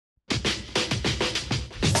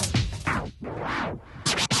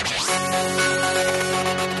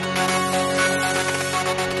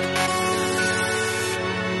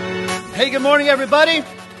Hey, good morning, everybody.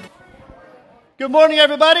 Good morning,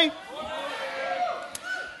 everybody.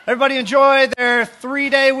 Everybody enjoy their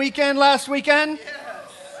 3-day weekend last weekend?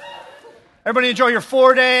 Everybody enjoy your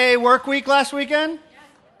 4-day work week last weekend?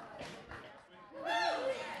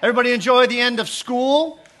 Everybody enjoy the end of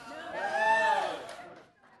school?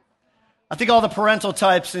 I think all the parental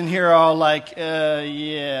types in here are all like,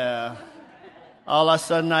 yeah. All of a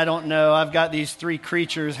sudden, I don't know. I've got these 3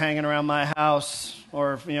 creatures hanging around my house,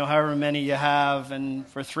 or however many you have, and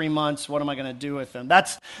for 3 months, what am I going to do with them?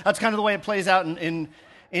 That's kind of the way it plays out in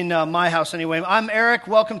my house anyway. I'm Eric.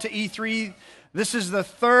 Welcome to E3. This is the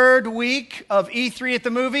 3rd week of E3 at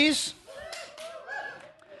the movies.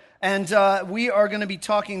 And we are going to be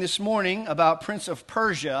talking this morning about Prince of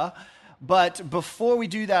Persia. But before we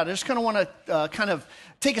do that, I just kind of want to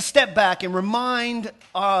take a step back and remind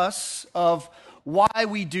us of why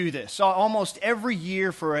we do this. So almost every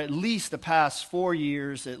year for at least the past 4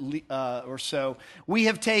 years or so, we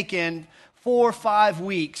have taken 4 or 5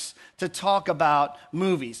 weeks to talk about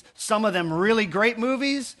movies. Some of them really great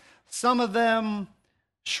movies, some of them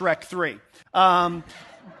Shrek 3.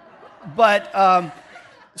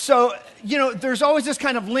 So, there's always this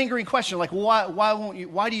kind of lingering question, like,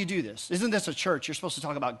 why do you do this? Isn't this a church? You're supposed to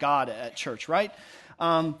talk about God at church, right?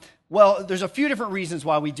 Well, there's a few different reasons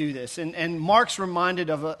why we do this, and Mark's reminded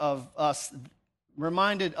us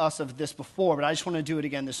of this before, but I just want to do it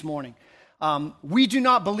again this morning. We do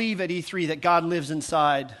not believe at E3 that God lives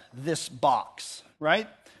inside this box, right?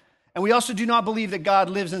 And we also do not believe that God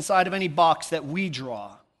lives inside of any box that we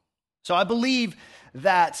draw. So I believe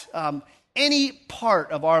that any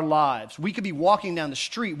part of our lives, we could be walking down the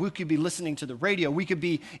street, we could be listening to the radio, we could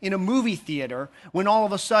be in a movie theater when all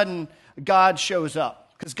of a sudden God shows up.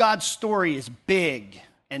 Because God's story is big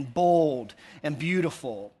and bold and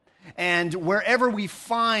beautiful. And wherever we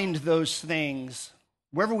find those things,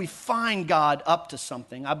 wherever we find God up to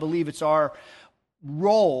something, I believe it's our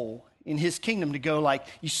role in his kingdom to go like,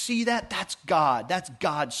 you see that? That's God. That's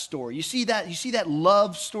God's story. You see that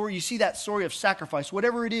love story? You see that story of sacrifice,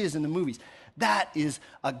 whatever it is in the movies. That is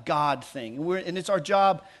a God thing. And it's our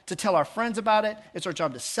job to tell our friends about it. It's our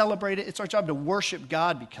job to celebrate it. It's our job to worship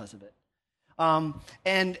God because of it.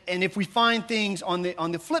 And if we find things on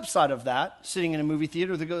the flip side of that, sitting in a movie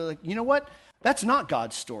theater, they go like, you know what? That's not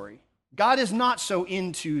God's story. God is not so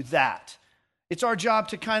into that. It's our job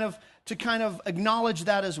to kind of acknowledge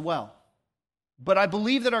that as well. But I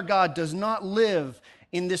believe that our God does not live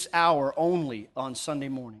in this hour only on Sunday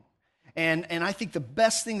morning. And I think the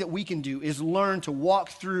best thing that we can do is learn to walk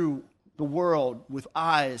through the world with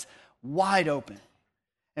eyes wide open.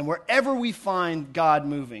 And wherever we find God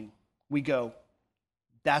moving, we go,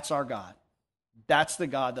 that's our God. That's the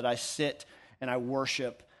God that I sit and I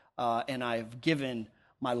worship and I've given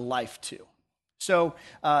my life to. So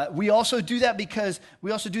we also do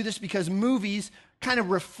this because movies kind of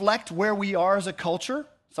reflect where we are as a culture,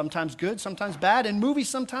 sometimes good, sometimes bad, and movies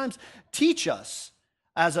sometimes teach us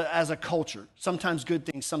as a culture, sometimes good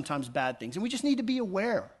things, sometimes bad things, and we just need to be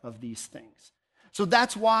aware of these things. So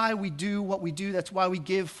that's why we do what we do. That's why we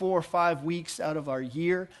give 4 or 5 weeks out of our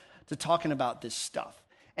year to talking about this stuff.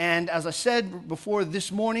 And as I said before, this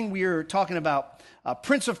morning we are talking about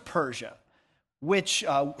Prince of Persia, which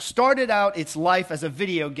started out its life as a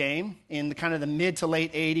video game in the mid to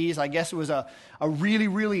late 80s. I guess it was a really,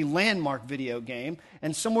 really landmark video game.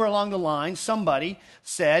 And somewhere along the line, somebody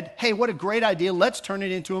said, hey, what a great idea, let's turn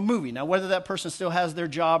it into a movie. Now, whether that person still has their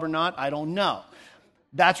job or not, I don't know.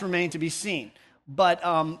 That's remained to be seen. But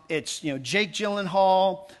it's Jake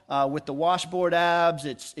Gyllenhaal with the washboard abs.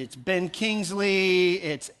 It's Ben Kingsley.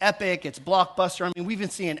 It's epic. It's blockbuster. I mean, we've been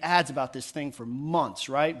seeing ads about this thing for months,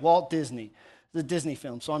 right? Walt Disney, the Disney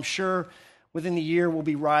film. So I'm sure within the year we'll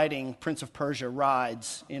be riding Prince of Persia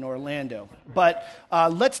rides in Orlando. But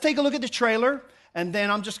let's take a look at the trailer, and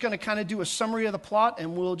then I'm just going to kind of do a summary of the plot,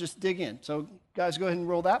 and we'll just dig in. So guys, go ahead and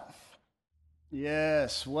roll that.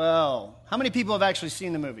 Yes. Well, how many people have actually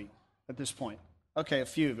seen the movie at this point? Okay, a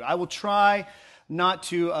few of you. I will try not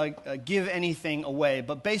to give anything away,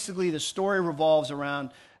 but basically the story revolves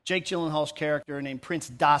around Jake Gyllenhaal's character named Prince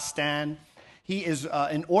Dastan. He is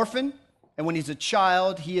an orphan, and when he's a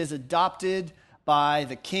child, he is adopted by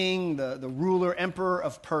the king, the ruler, emperor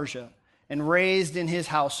of Persia, and raised in his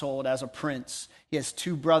household as a prince. He has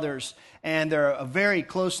 2 brothers, and they're a very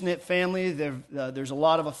close-knit family. There's a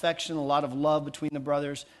lot of affection, a lot of love between the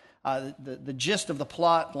brothers. The gist of the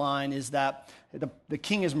plot line is that the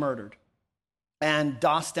king is murdered, and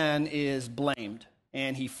Dastan is blamed.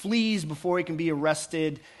 and he flees before he can be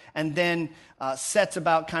arrested, and then sets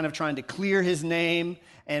about kind of trying to clear his name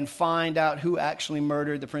and find out who actually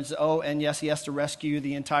murdered the princess. Oh, and yes, he has to rescue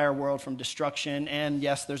the entire world from destruction, and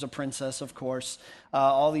yes, there's a princess, of course.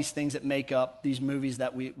 All these things that make up these movies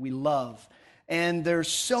that we love. And there's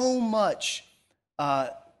so much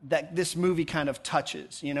that this movie kind of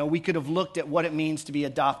touches. You know, we could have looked at what it means to be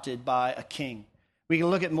adopted by a king. We can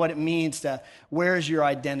look at what it means to, where is your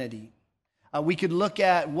identity? We could look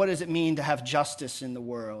at what does it mean to have justice in the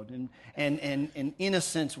world and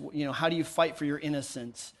innocence, you know, how do you fight for your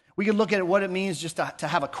innocence? We could look at what it means just to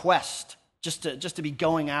have a quest, just to be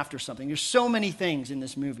going after something. There's so many things in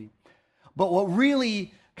this movie. But what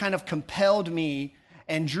really kind of compelled me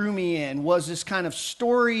and drew me in was this kind of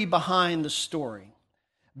story behind the story.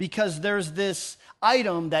 Because there's this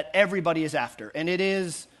item that everybody is after, and it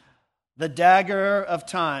is the dagger of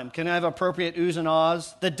time. Can I have appropriate oohs and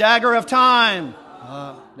ahs? The dagger of time.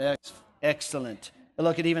 Excellent.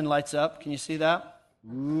 Look, it even lights up. Can you see that?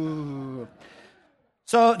 Ooh.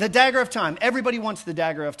 So the dagger of time. Everybody wants the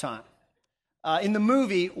dagger of time. In the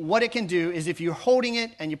movie, what it can do is if you're holding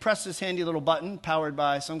it and you press this handy little button powered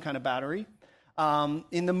by some kind of battery,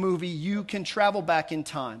 in the movie, you can travel back in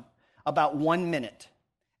time about 1 minute.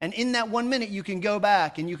 And in that 1 minute, you can go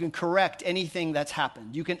back and you can correct anything that's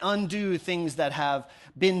happened. You can undo things that have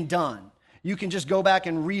been done. You can just go back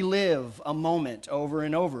and relive a moment over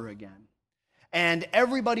and over again. And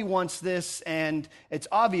everybody wants this, and it's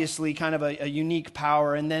obviously kind of a unique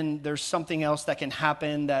power. And then there's something else that can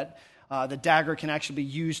happen that the dagger can actually be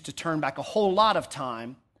used to turn back a whole lot of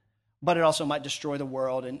time, but it also might destroy the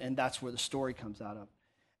world, and that's where the story comes out of.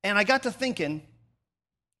 And I got to thinking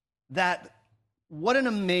that what an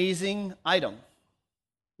amazing item.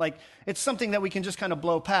 Like, it's something that we can just kind of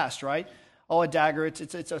blow past, right? Oh, a dagger,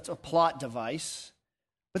 it's a plot device.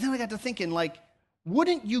 But then I got to thinking, like,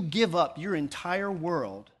 wouldn't you give up your entire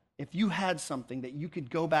world if you had something that you could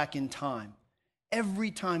go back in time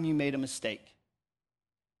every time you made a mistake?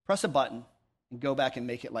 Press a button and go back and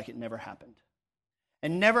make it like it never happened.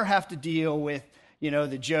 And never have to deal with, you know,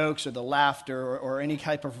 the jokes or the laughter or any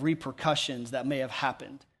type of repercussions that may have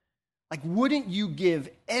happened. Like, wouldn't you give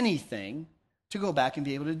anything to go back and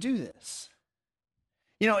be able to do this?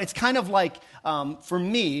 You know, it's kind of like, for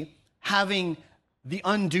me, having the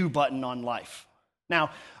undo button on life.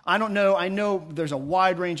 Now, I don't know, I know there's a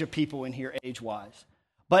wide range of people in here age-wise,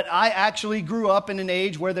 but I actually grew up in an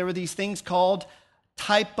age where there were these things called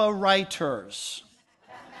typewriters.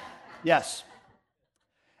 Yes.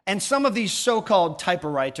 And some of these so-called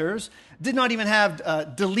typewriters did not even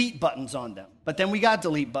have delete buttons on them. But then we got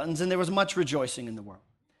delete buttons, and there was much rejoicing in the world.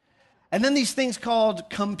 And then these things called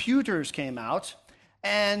computers came out,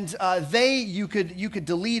 and you could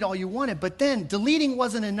delete all you wanted, but then deleting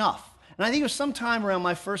wasn't enough. And I think it was sometime around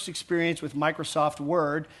my first experience with Microsoft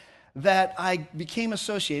Word that I became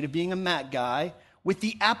associated, being a Mac guy, with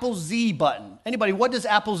the Apple Z button. Anybody, what does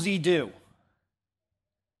Apple Z do?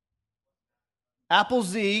 Apple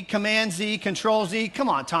Z, Command Z, Control Z. Come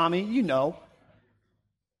on, Tommy, you know.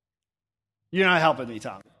 You're not helping me,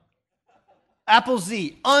 Tommy. Apple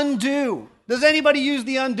Z, undo. Does anybody use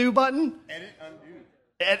the undo button? Edit, undo.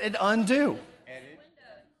 Edit, undo. Edit.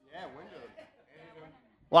 Yeah, Windows. Edit, undo.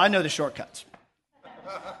 Well, I know the shortcuts.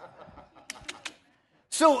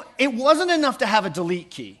 So it wasn't enough to have a delete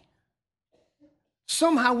key.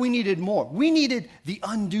 Somehow we needed more. We needed the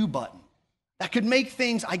undo button that could make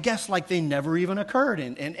things, I guess, like they never even occurred.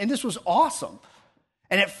 And this was awesome.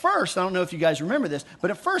 And at first, I don't know if you guys remember this,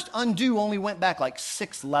 but at first, undo only went back like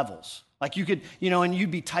 6 levels. Like you could, you know, and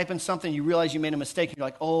you'd be typing something, you realize you made a mistake, and you're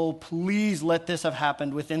like, oh, please let this have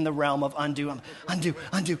happened within the realm of undo. Undo.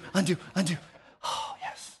 Oh,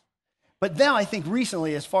 yes. But now I think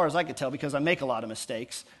recently, as far as I could tell, because I make a lot of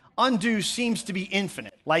mistakes, undo seems to be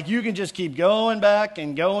infinite. Like you can just keep going back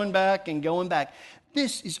and going back and going back.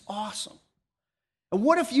 This is awesome. And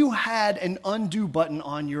what if you had an undo button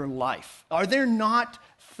on your life? Are there not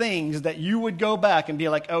things that you would go back and be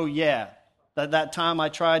like, oh yeah, that time I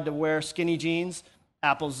tried to wear skinny jeans?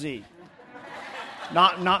 Apple Z.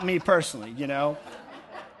 Not me personally, you know.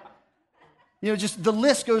 You know, just the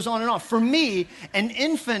list goes on and on. For me, an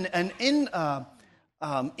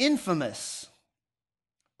infamous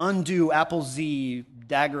undo Apple Z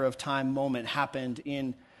dagger of time moment happened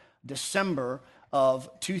in December of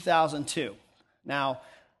 2002. Now,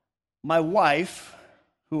 my wife,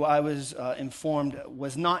 who I was informed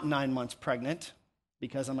was not 9 months pregnant,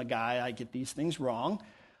 because I'm a guy, I get these things wrong.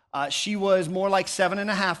 She was more like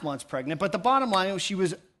 7.5 months pregnant, but the bottom line was she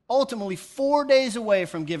was ultimately 4 days away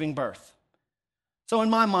from giving birth. So in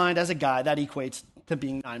my mind, as a guy, that equates to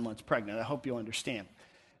being 9 months pregnant. I hope you'll understand.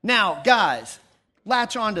 Now, guys,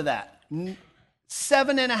 latch on to that.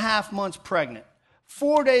 7.5 months pregnant,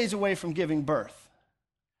 4 days away from giving birth.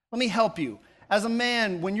 Let me help you. As a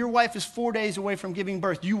man, when your wife is 4 days away from giving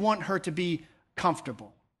birth, you want her to be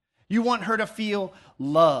comfortable. You want her to feel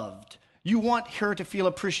loved. You want her to feel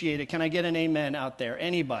appreciated. Can I get an amen out there?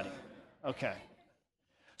 Anybody? Okay.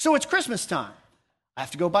 So it's Christmas time. I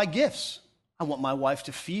have to go buy gifts. I want my wife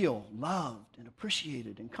to feel loved and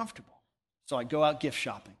appreciated and comfortable. So I go out gift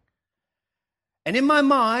shopping. And in my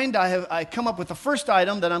mind, I come up with the first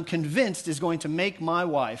item that I'm convinced is going to make my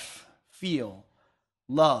wife feel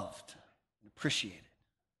loved and appreciated.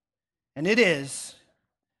 And it is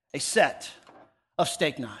a set of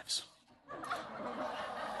steak knives.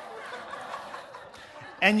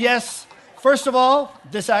 And yes, first of all,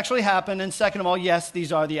 this actually happened. And second of all, yes,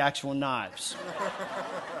 these are the actual knives.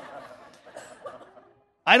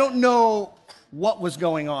 I don't know what was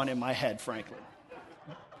going on in my head, frankly.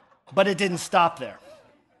 But it didn't stop there.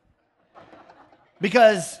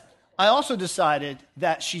 Because I also decided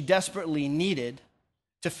that she desperately needed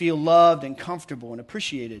to feel loved and comfortable and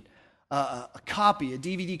appreciated. A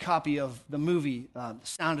DVD copy of the movie The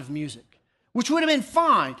Sound of Music, which would have been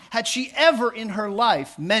fine had she ever in her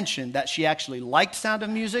life mentioned that she actually liked Sound of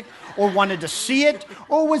Music or wanted to see it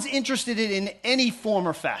or was interested in it in any form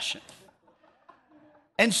or fashion.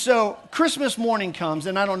 And so Christmas morning comes,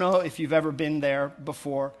 and I don't know if you've ever been there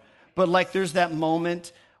before, but like there's that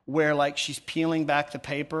moment where like she's peeling back the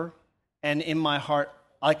paper, and in my heart,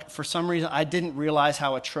 like for some reason, I didn't realize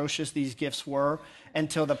how atrocious these gifts were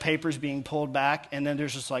until the paper's being pulled back, and then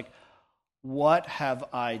there's just like, what have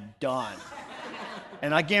I done?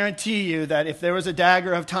 And I guarantee you that if there was a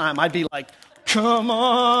dagger of time, I'd be like, come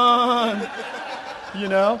on, you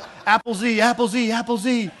know, Apple Z, Apple Z, Apple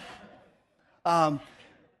Z.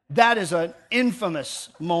 That is an infamous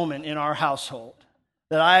moment in our household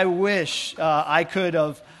that I wish I could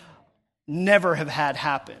have never have had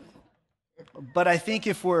happen. But I think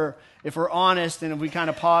if we're honest and if we kind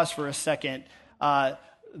of pause for a second,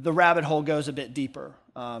 the rabbit hole goes a bit deeper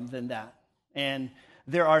than that. And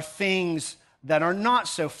there are things that are not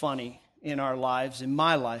so funny in our lives, in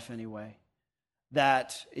my life anyway,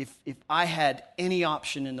 that if I had any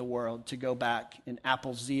option in the world to go back and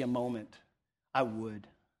Apple Z a moment, I would.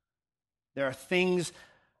 There are things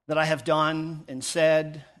that I have done and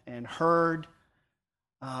said and heard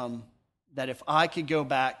that if I could go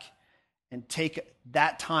back and take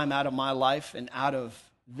that time out of my life and out of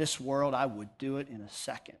this world, I would do it in a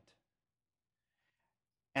second.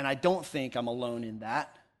 And I don't think I'm alone in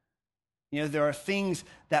that. You know, there are things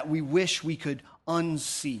that we wish we could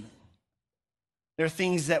unsee. There are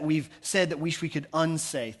things that we've said that we wish we could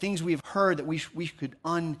unsay, things we've heard that we could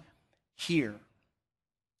unhear.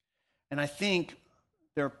 And I think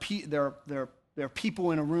there are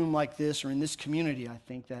people in a room like this or in this community, I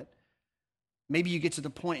think, that maybe you get to the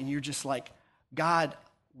point and you're just like, God,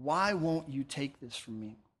 why won't you take this from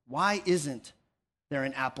me? Why isn't there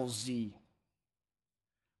an Apple Z?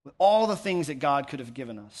 With all the things that God could have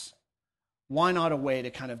given us, why not a way to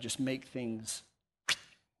kind of just make things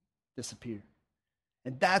disappear?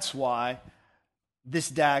 And that's why this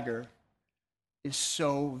dagger is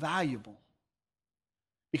so valuable.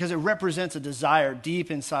 Because it represents a desire deep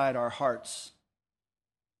inside our hearts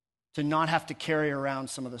to not have to carry around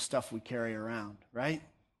some of the stuff we carry around, right?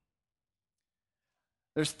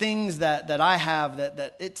 There's things that I have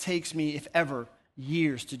that it takes me, if ever,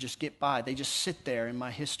 years to just get by. They just sit there in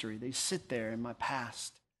my history. They sit there in my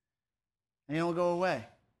past. And they don't go away.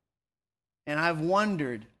 And I've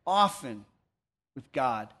wondered often with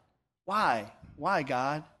God, why? Why,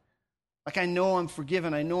 God? Like, I know I'm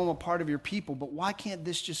forgiven. I know I'm a part of your people, but why can't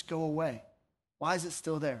this just go away? Why is it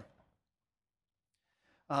still there?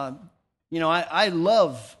 I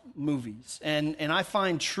love movies, and I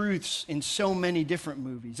find truths in so many different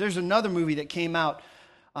movies. There's another movie that came out.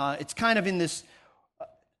 It's kind of in this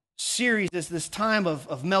series, this time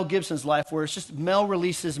of Mel Gibson's life where it's just Mel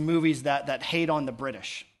releases movies that hate on the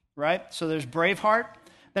British, right? So there's Braveheart.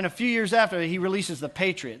 Then a few years after, he releases The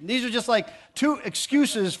Patriot. These are just like 2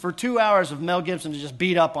 excuses for 2 hours of Mel Gibson to just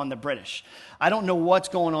beat up on the British. I don't know what's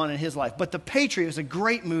going on in his life. But The Patriot is a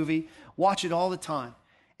great movie. Watch it all the time.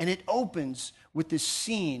 And it opens with this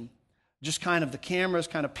scene, just kind of the camera's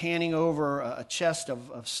kind of panning over a chest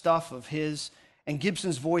of stuff of his. And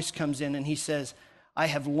Gibson's voice comes in and he says, I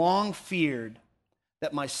have long feared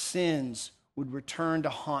that my sins would return to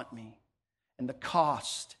haunt me. And the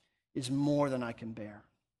cost is more than I can bear.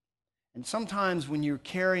 And sometimes when you're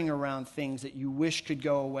carrying around things that you wish could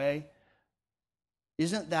go away,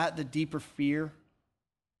 isn't that the deeper fear?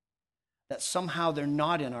 that somehow they're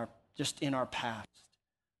not just in our past,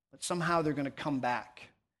 but somehow they're going to come back.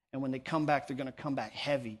 And when they come back, they're going to come back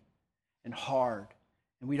heavy and hard.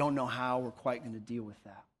 And we don't know how we're quite going to deal with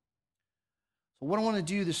that. So what I want to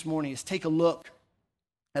do this morning is take a look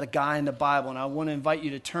at a guy in the Bible. And I want to invite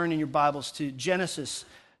you to turn in your Bibles to Genesis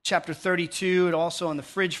chapter 32. And also on the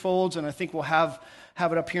fridge folds. And I think we'll have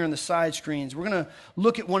it up here on the side screens. We're going to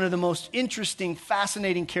look at one of the most interesting,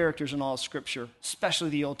 fascinating characters in all of Scripture, especially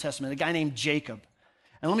the Old Testament, a guy named Jacob.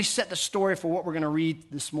 And let me set the story for what we're going to read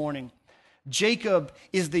this morning. Jacob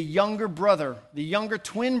is the younger brother, the younger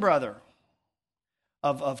twin brother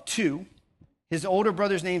of two. His older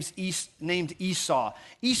brother's named Esau.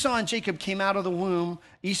 Esau and Jacob came out of the womb.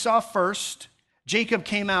 Esau first. Jacob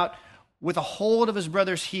came out with a hold of his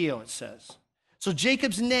brother's heel, it says. So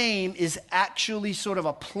Jacob's name is actually sort of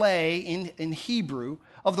a play in Hebrew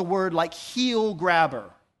of the word like heel grabber.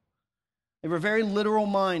 They were very literal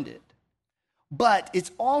minded. But it's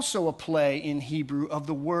also a play in Hebrew of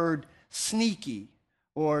the word sneaky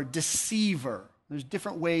or deceiver. There's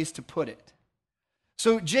different ways to put it.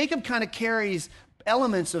 So Jacob kind of carries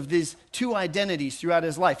elements of these two identities throughout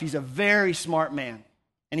his life. He's a very smart man,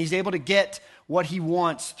 and he's able to get what he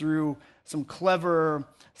wants through some clever,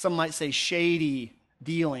 some might say shady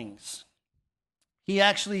dealings. He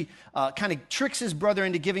actually kind of tricks his brother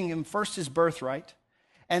into giving him first his birthright,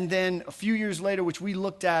 and then a few years later, which we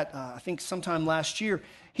looked at, I think sometime last year,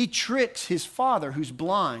 he tricks his father, who's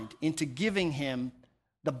blind, into giving him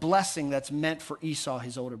the blessing that's meant for Esau,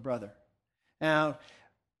 his older brother. Now,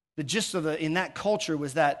 the gist of in that culture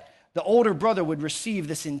was that the older brother would receive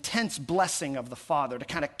this intense blessing of the father to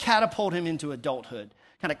kind of catapult him into adulthood,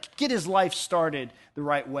 kind of get his life started the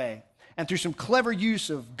right way. And through some clever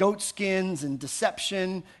use of goat skins and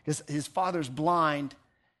deception, because his father's blind,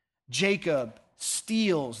 Jacob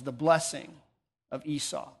steals the blessing of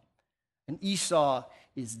Esau. And Esau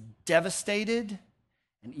is devastated,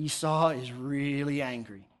 and Esau is really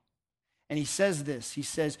angry. And he says this, he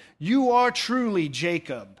says, "You are truly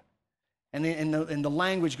Jacob." And the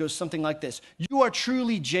language goes something like this: "You are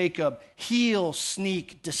truly Jacob, heel,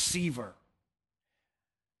 sneak, deceiver.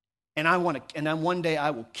 And one day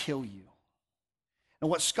I will kill you." And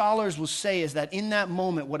what scholars will say is that in that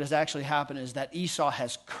moment, what has actually happened is that Esau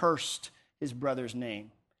has cursed his brother's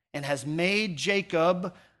name and has made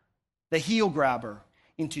Jacob, the heel grabber,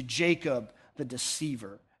 into Jacob, the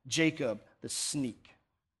deceiver, Jacob, the sneak.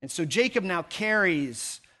 And so Jacob now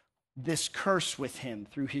carries this curse with him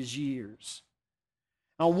through his years.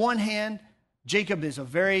 On one hand, Jacob is a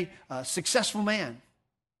very successful man.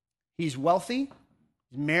 He's wealthy,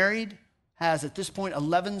 he's married, has at this point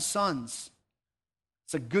 11 sons.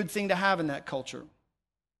 It's a good thing to have in that culture.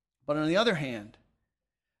 But on the other hand,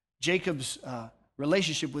 Jacob's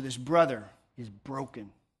relationship with his brother is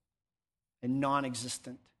broken and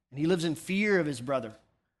non-existent. And he lives in fear of his brother.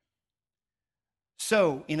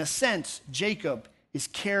 So, in a sense, Jacob is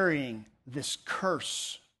carrying this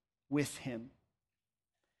curse with him.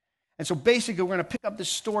 And so basically, we're going to pick up this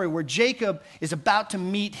story where Jacob is about to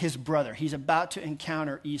meet his brother. He's about to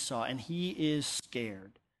encounter Esau, and he is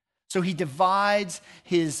scared. So he divides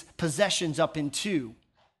his possessions up in two.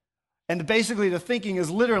 And basically, the thinking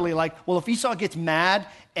is literally like, well, if Esau gets mad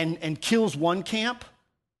and kills one camp,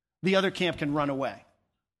 the other camp can run away.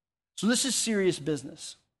 So this is serious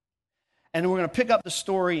business. And we're going to pick up the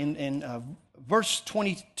story in verse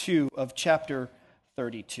 22 of chapter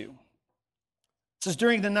 32. It says,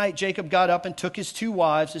 "During the night, Jacob got up and took his 2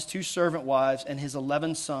 wives, his 2 servant wives, and his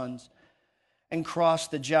 11 sons, and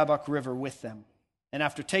crossed the Jabbok River with them. And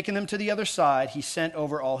after taking them to the other side, he sent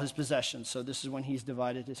over all his possessions." So this is when he's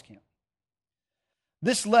divided his camp.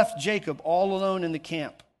 "This left Jacob all alone in the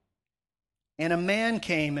camp. And a man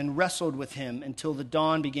came and wrestled with him until the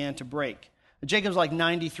dawn began to break." Jacob's like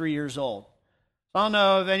 93 years old. I don't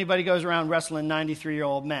know if anybody goes around wrestling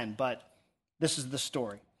 93-year-old men, but this is the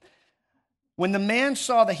story. "When the man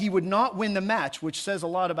saw that he would not win the match," which says a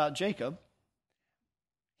lot about Jacob,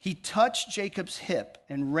 "he touched Jacob's hip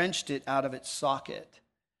and wrenched it out of its socket."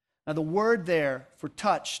 Now the word there for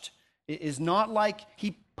touched is not like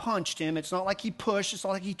he punched him. It's not like he pushed. It's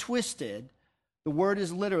not like he twisted. The word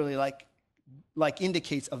is literally like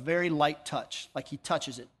indicates a very light touch, like he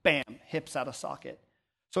touches it, bam, hips out of socket.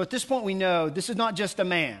 So at this point we know this is not just a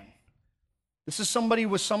man. This is somebody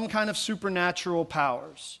with some kind of supernatural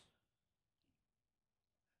powers.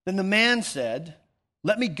 "Then the man said,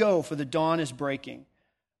 'Let me go, for the dawn is breaking.'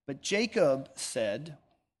 But Jacob said,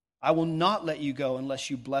 'I will not let you go unless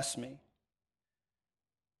you bless me.'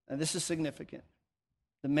 And this is significant.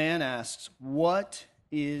 The man asks, 'What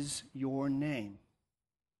is your name?'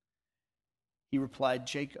 He replied,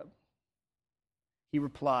 'Jacob.' He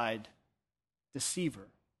replied, deceiver.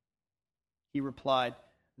 He replied,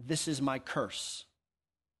 this is my curse.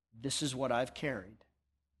 This is what I've carried.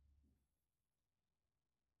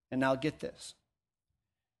 And now get this.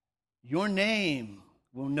 Your name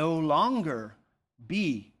will no longer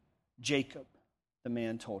be Jacob, the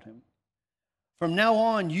man told him. From now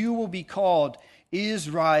on, you will be called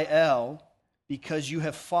Israel, because you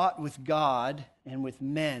have fought with God and with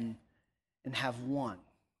men and have won.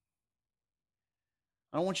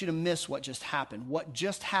 I don't want you to miss what just happened. What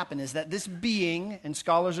just happened is that this being, and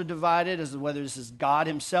scholars are divided as to whether this is God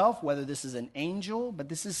himself, whether this is an angel, but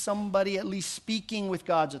this is somebody at least speaking with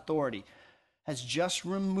God's authority, has just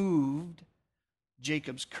removed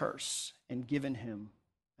Jacob's curse and given him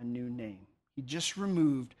a new name. He just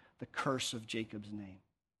removed the curse of Jacob's name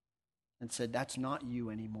and said, that's not you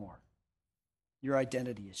anymore. Your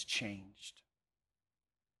identity has changed.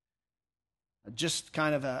 Just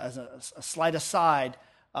kind of as a slight aside,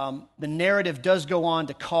 the narrative does go on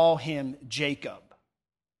to call him Jacob.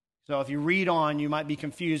 So if you read on, you might be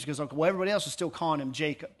confused because, well, everybody else is still calling him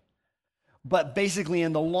Jacob. But basically,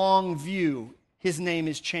 in the long view, his name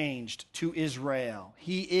is changed to Israel.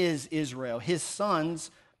 He is Israel. His sons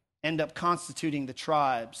end up constituting the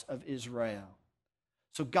tribes of Israel.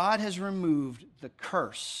 So God has removed the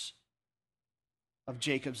curse of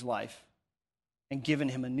Jacob's life and given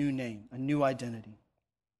him a new name, a new identity.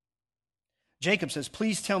 Jacob says,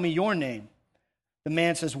 please tell me your name. The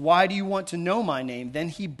man says, why do you want to know my name? Then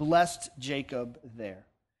he blessed Jacob there.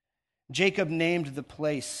 Jacob named the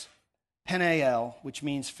place Peniel, which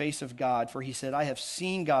means face of God, for he said, I have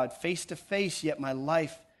seen God face to face, yet my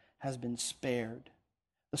life has been spared.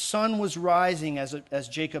 The sun was rising as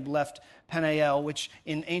Jacob left Peniel, which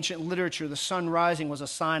in ancient literature, the sun rising was a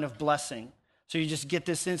sign of blessing. So you just get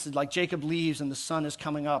this instant, like Jacob leaves and the sun is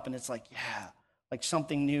coming up, and it's like, yeah, like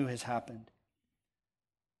something new has happened.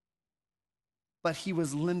 But he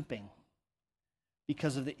was limping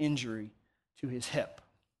because of the injury to his hip.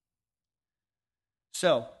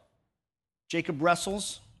 So, Jacob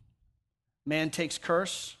wrestles, man takes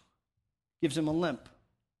curse, gives him a limp.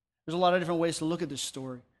 There's a lot of different ways to look at this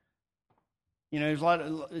story. You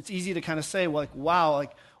know, it's easy to kind of say, well, like, wow,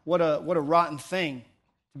 like what a rotten thing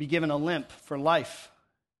to be given a limp for life,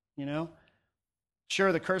 you know?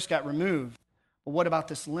 Sure, the curse got removed, but what about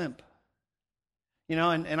this limp? You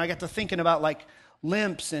know, and I got to thinking about like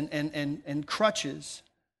limps and crutches.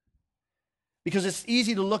 Because it's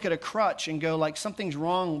easy to look at a crutch and go like something's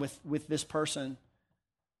wrong with this person.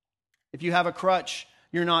 If you have a crutch,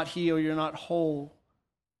 you're not healed, you're not whole.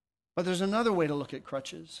 But there's another way to look at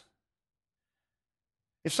crutches.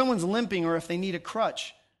 If someone's limping or if they need a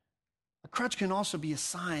crutch can also be a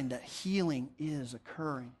sign that healing is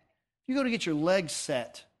occurring. If you go to get your legs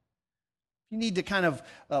set, if you need to kind of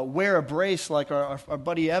wear a brace like our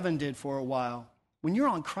buddy Evan did for a while, when you're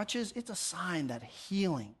on crutches, it's a sign that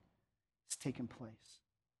healing is taking place.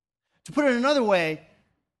 To put it another way,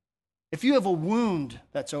 if you have a wound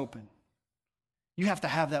that's open, you have to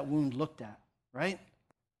have that wound looked at, right?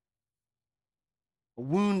 A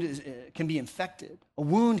wound can be infected. A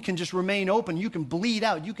wound can just remain open. You can bleed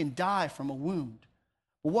out. You can die from a wound.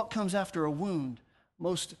 But what comes after a wound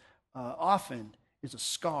most often is a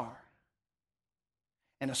scar.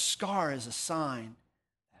 And a scar is a sign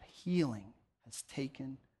that healing has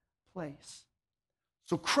taken place.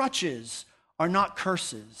 So crutches are not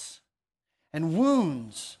curses, and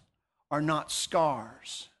wounds are not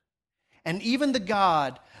scars. And even the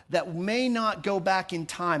God that may not go back in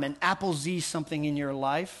time and Apple Z something in your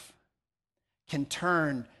life can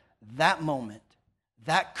turn that moment,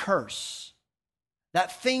 that curse,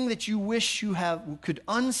 that thing that you wish you could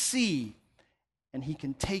unsee, and he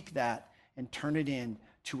can take that and turn it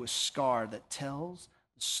into a scar that tells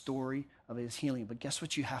the story of his healing. But guess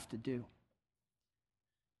what you have to do?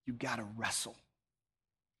 You got to wrestle.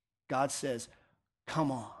 God says,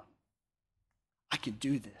 come on, I can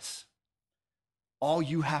do this. All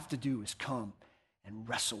you have to do is come and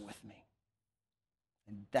wrestle with me.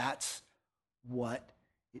 And that's what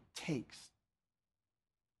it takes.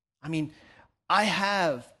 I mean, I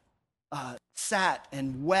have sat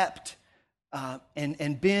and wept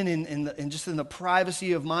and been in just in the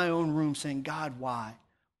privacy of my own room saying, God, why?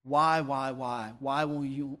 Why? Why will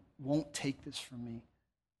you won't take this from me?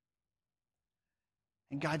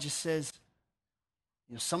 And God just says,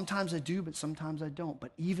 you know, sometimes I do, but sometimes I don't.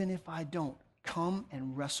 But even if I don't, come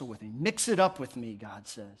and wrestle with me. Mix it up with me, God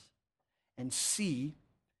says, and see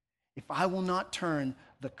if I will not turn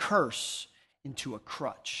the curse into a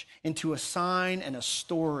crutch, into a sign and a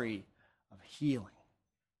story of healing.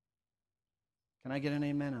 Can I get an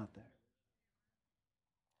amen out there?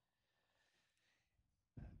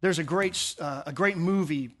 There's a great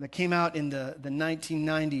movie that came out in the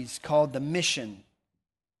 1990s called The Mission.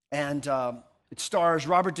 And it stars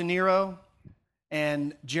Robert De Niro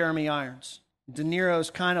and Jeremy Irons. De Niro's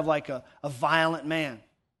kind of like a violent man.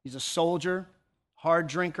 He's a soldier, hard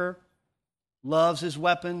drinker, loves his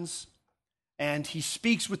weapons, and he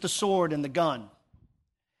speaks with the sword and the gun.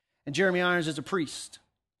 And Jeremy Irons is a priest.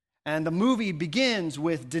 And the movie begins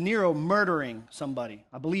with De Niro murdering somebody.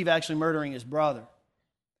 I believe actually murdering his brother.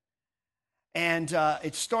 And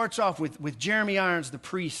it starts off with Jeremy Irons, the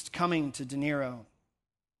priest, coming to De Niro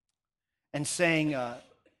and saying,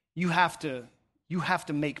 you have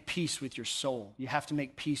to make peace with your soul. You have to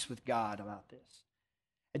make peace with God about this.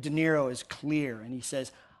 And De Niro is clear, and he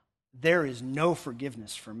says, there is no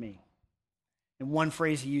forgiveness for me. And one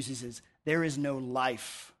phrase he uses is, there is no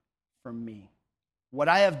life for me. What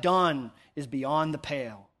I have done is beyond the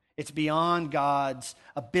pale. It's beyond God's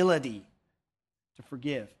ability to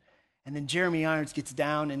forgive. And then Jeremy Irons gets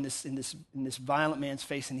down in this violent man's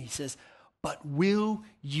face, and he says, but will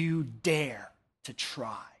you dare to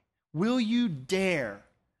try? Will you dare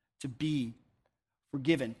to be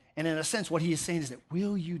forgiven? And in a sense, what he is saying is that,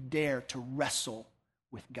 will you dare to wrestle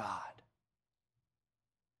with God?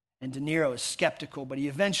 And De Niro is skeptical, but he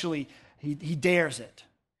eventually, he dares it.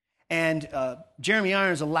 And Jeremy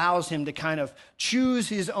Irons allows him to kind of choose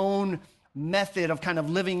his own method of kind of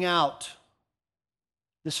living out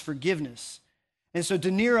this forgiveness. And so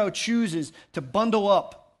De Niro chooses to bundle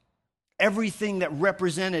up everything that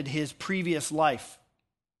represented his previous life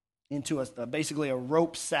into basically a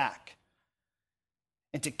rope sack,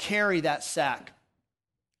 and to carry that sack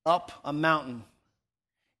up a mountain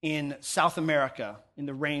in South America in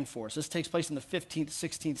the rainforest. This takes place in the 15th,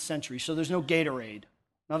 16th century, so there's no Gatorade,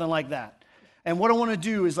 nothing like that. And what I want to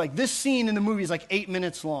do is, like, this scene in the movie is like 8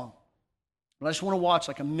 minutes long, but I just want to watch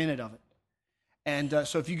like a minute of it. And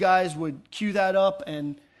so if you guys would cue that up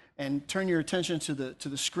and turn your attention to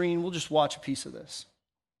the screen, we'll just watch a piece of this.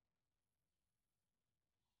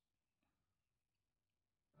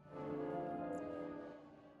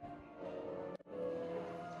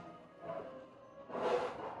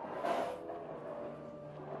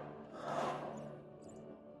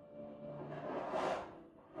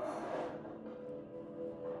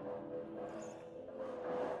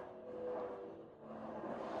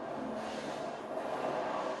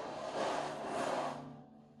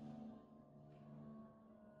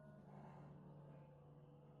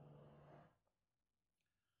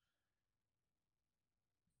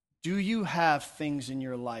 Do you have things in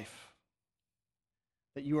your life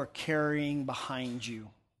that you are carrying behind you?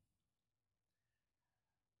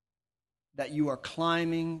 That you are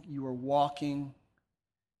climbing, you are walking,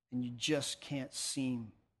 and you just can't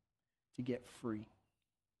seem to get free?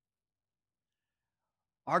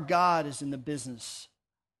 Our God is in the business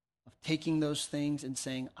of taking those things and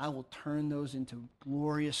saying, I will turn those into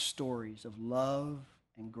glorious stories of love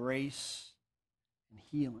and grace and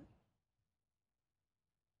healing.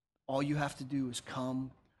 All you have to do is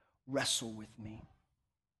come wrestle with me.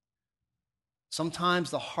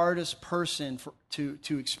 Sometimes the hardest person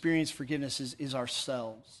to experience forgiveness is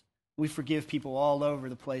ourselves. We forgive people all over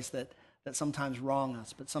the place that sometimes wrong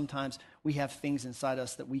us, but sometimes we have things inside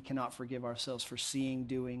us that we cannot forgive ourselves for seeing,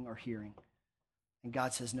 doing, or hearing. And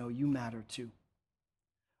God says, no, you matter too.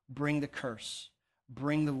 Bring the curse,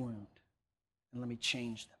 bring the wound, and let me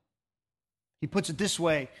change them. He puts it this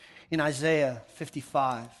way in Isaiah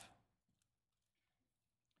 55.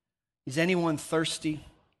 Is anyone thirsty?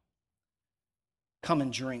 Come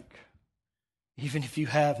and drink, even if you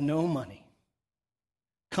have no money.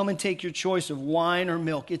 Come and take your choice of wine or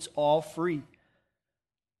milk. It's all free.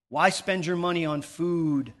 Why spend your money on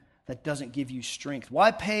food that doesn't give you strength? Why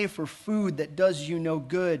pay for food that does you no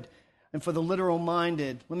good? And for the literal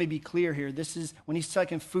minded, let me be clear here. This is, when he's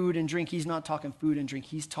talking food and drink, he's not talking food and drink.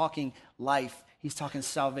 He's talking life. He's talking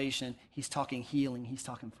salvation. He's talking healing. He's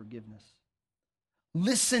talking forgiveness.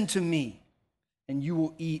 Listen to me, and you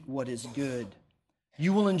will eat what is good.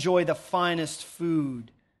 You will enjoy the finest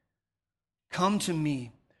food. Come to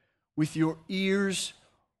me with your ears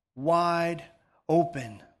wide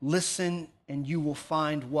open. Listen, and you will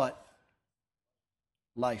find what?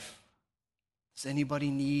 Life. Does anybody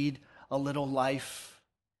need a little life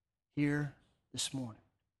here this morning?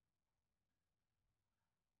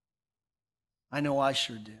 I know I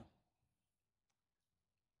sure do.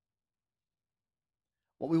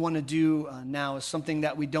 What we want to do now is something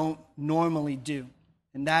that we don't normally do,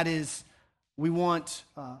 and that is we want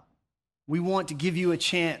to give you a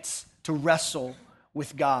chance to wrestle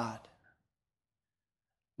with God.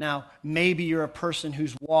 Now, maybe you're a person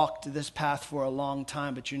who's walked this path for a long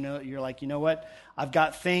time, but you're like, you know what? I've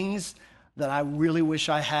got things that I really wish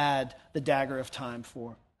I had the dagger of time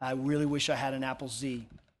for. I really wish I had an Apple Z.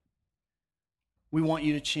 We want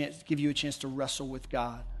you to give you a chance to wrestle with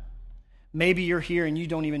God. Maybe you're here and you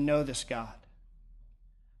don't even know this God.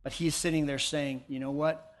 But he's sitting there saying, you know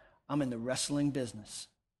what? I'm in the wrestling business.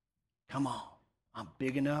 Come on. I'm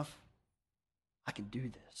big enough. I can do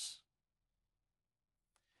this.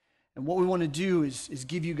 And what we want to do is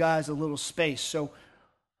give you guys a little space. So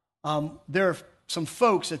there are some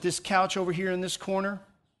folks at this couch over here in this corner,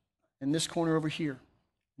 and this corner over here.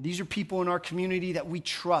 These are people in our community that we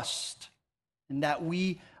trust and that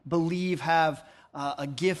we believe have a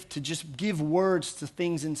gift to just give words to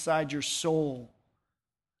things inside your soul.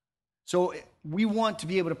 So we want to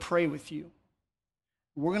be able to pray with you.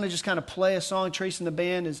 We're going to just kind of play a song. Trace and the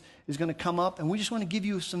band is going to come up, and we just want to give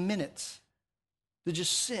you some minutes to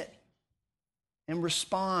just sit and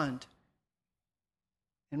respond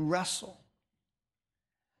and wrestle.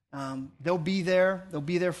 They'll be there. They'll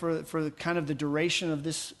be there for the kind of the duration of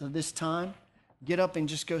this time. Get up and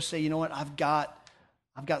just go say, you know what? I've got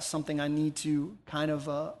something I need to kind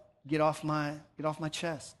of get off my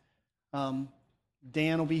chest.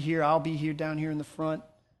 Dan will be here. I'll be here down here in the front.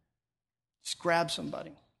 Just grab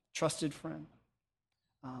somebody, trusted friend.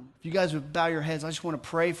 If you guys would bow your heads, I just want to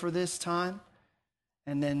pray for this time,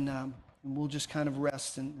 and then we'll just kind of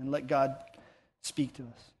rest and let God speak to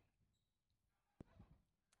us.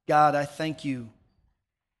 God, I thank you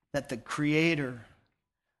that the creator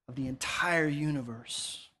of the entire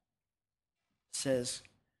universe says,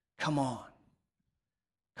 come on,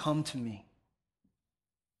 come to me.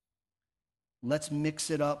 Let's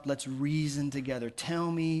mix it up. Let's reason together.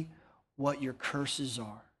 Tell me what your curses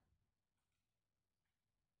are.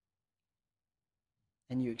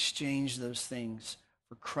 And you exchange those things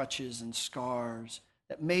for crutches and scars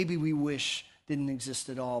that maybe we wish didn't exist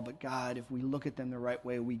at all. But God, if we look at them the right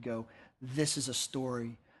way, we go, this is a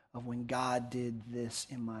story of when God did this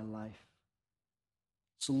in my life.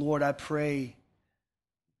 So Lord, I pray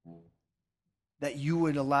that you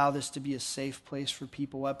would allow this to be a safe place for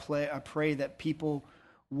people. I pray that people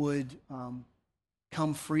would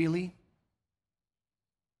come freely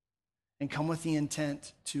and come with the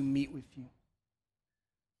intent to meet with you.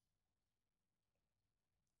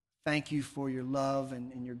 Thank you for your love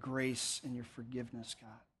and your grace and your forgiveness,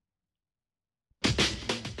 God.